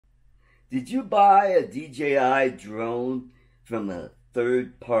Did you buy a DJI drone from a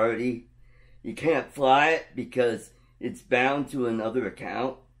third party? You can't fly it because it's bound to another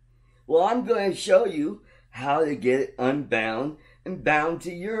account? Well, I'm going to show you how to get it unbound and bound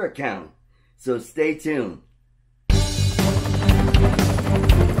to your account. So stay tuned.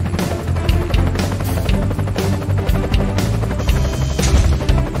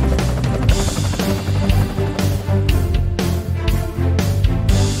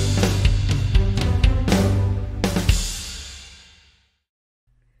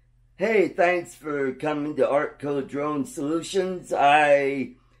 Hey, thanks for coming to ArtCo Drone Solutions.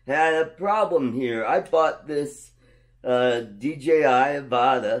 I had a problem here. I bought this DJI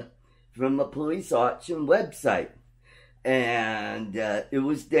avata from a police auction website, and it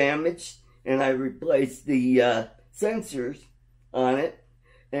was damaged, and I replaced the sensors on it,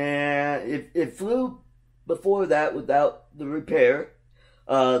 and it flew before that without the repair.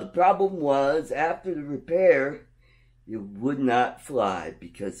 The problem was, after the repair, it would not fly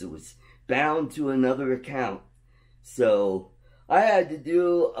because it was bound to another account. So I had to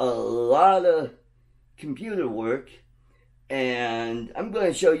do a lot of computer work, and I'm going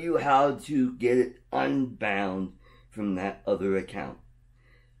to show you how to get it unbound from that other account.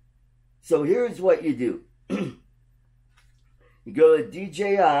 So here's what you do. You go to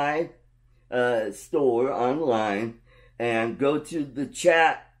DJI store online and go to the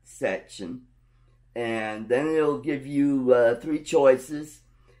chat section. And then it'll give you 3 choices.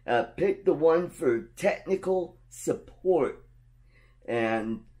 Pick the one for technical support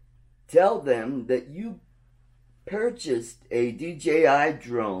and tell them that you purchased a DJI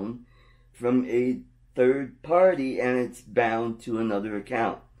drone from a third party and it's bound to another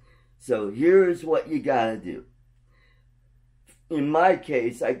account. So here's what you gotta do. In my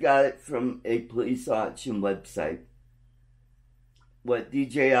case, I got it from a police auction website. What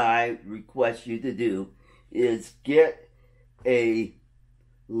DJI requests you to do is get a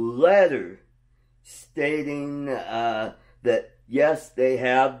letter stating that yes, they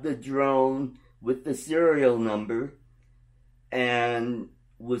have the drone with the serial number and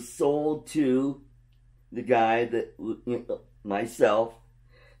was sold to the guy that, myself,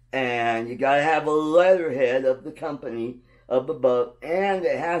 and you gotta have a letterhead of the company up above, and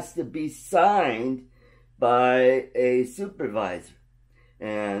it has to be signed by a supervisor.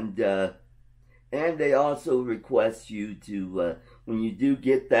 And they also request you to, when you do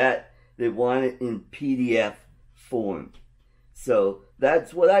get that, they want it in PDF form. So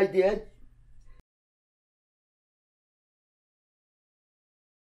that's what I did.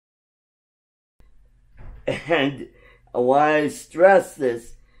 And I want to stress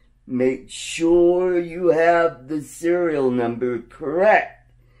this. Make sure you have the serial number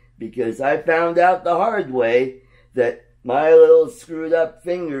correct, because I found out the hard way that my little screwed up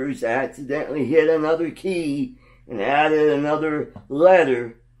fingers accidentally hit another key and added another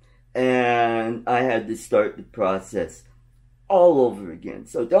letter, and I had to start the process all over again.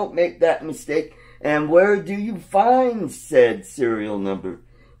 So don't make that mistake. And where do you find said serial number?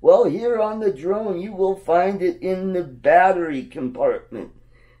 Well, here on the drone, you will find it in the battery compartment,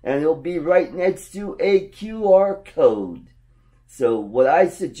 and it'll be right next to a QR code. So what I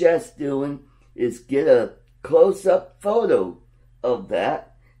suggest doing is get a close-up photo of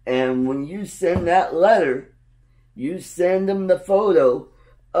that, and when you send that letter, you send them the photo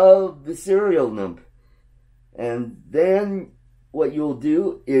of the serial number. And then what you'll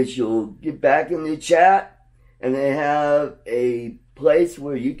do is you'll get back in the chat, and they have a place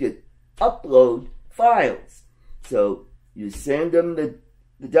where you could upload files. So you send them the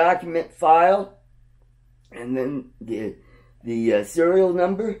document file, and then the serial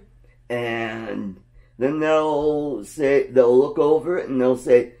number, and then they'll look over it and they'll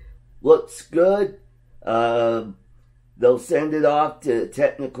say, looks good. They'll send it off to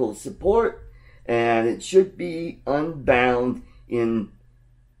technical support, and it should be unbound in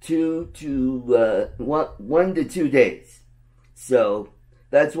 1 to 2 days. So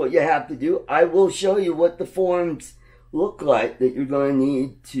that's what you have to do. I will show you what the forms look like that you're going to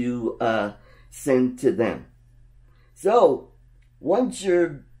need to send to them. So once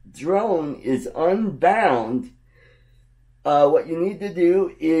your drone is unbound, what you need to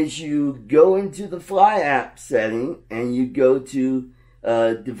do is you go into the Fly app setting and you go to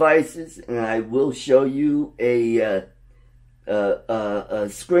devices, and I will show you a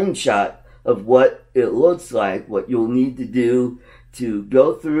screenshot of what it looks like, what you'll need to do to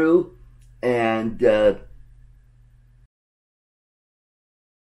go through and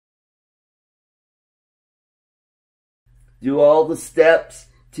do all the steps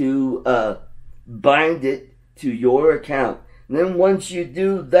to bind it to your account. And then once you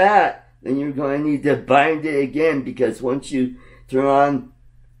do that, then you're going to need to bind it again, because once you turn on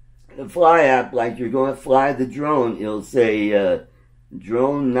the fly app, like you're going to fly the drone, it'll say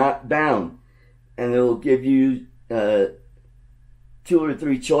drone not bound, and it'll give you 2 or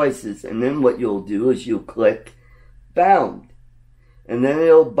 3 choices, and then what you'll do is you'll click bound, and then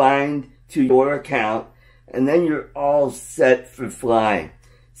it'll bind to your account, and then you're all set for flying.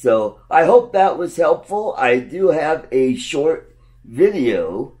 So I hope that was helpful. I do have a short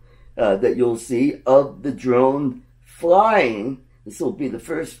video that you'll see of the drone flying. This will be the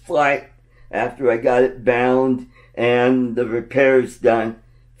first flight after I got it bound and the repairs done.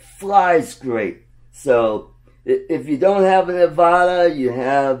 Flies great. So if you don't have an Avata, you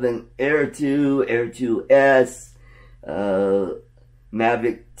have an Air 2, Air 2S,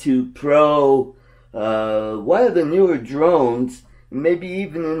 Mavic 2 Pro, one of the newer drones, maybe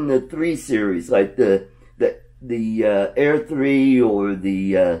even in the 3 series, like the Air 3 or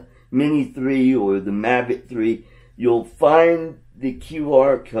the Mini 3 or the Mavic 3, you'll find the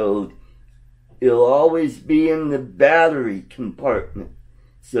QR code. It'll always be in the battery compartment.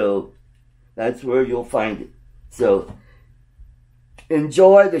 So that's where you'll find it. So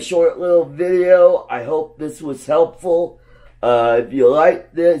enjoy the short little video. I hope this was helpful. If you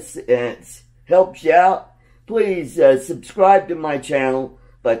like this and it helps you out, please subscribe to my channel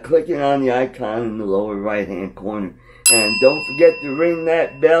by clicking on the icon in the lower right hand corner. And don't forget to ring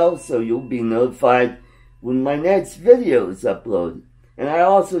that bell so you'll be notified when my next video is uploaded. And I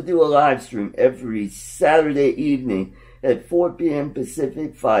also do a live stream every Saturday evening at 4 p.m.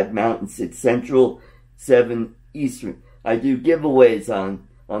 Pacific, 5 Mountain, 6 Central, 7 Eastern. I do giveaways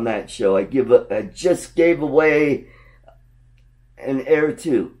on that show. I just gave away an Air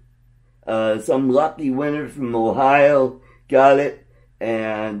 2. Some lucky winner from Ohio got it,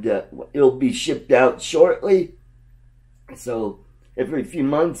 and it'll be shipped out shortly. So every few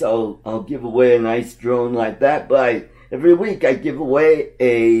months I'll give away a nice drone like that. But every week I give away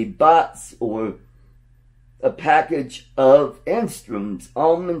a box or a package of instruments,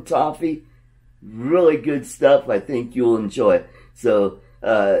 almond toffee, really good stuff. I think you'll enjoy it. So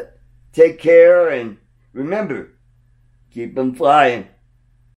take care, and remember, keep them flying.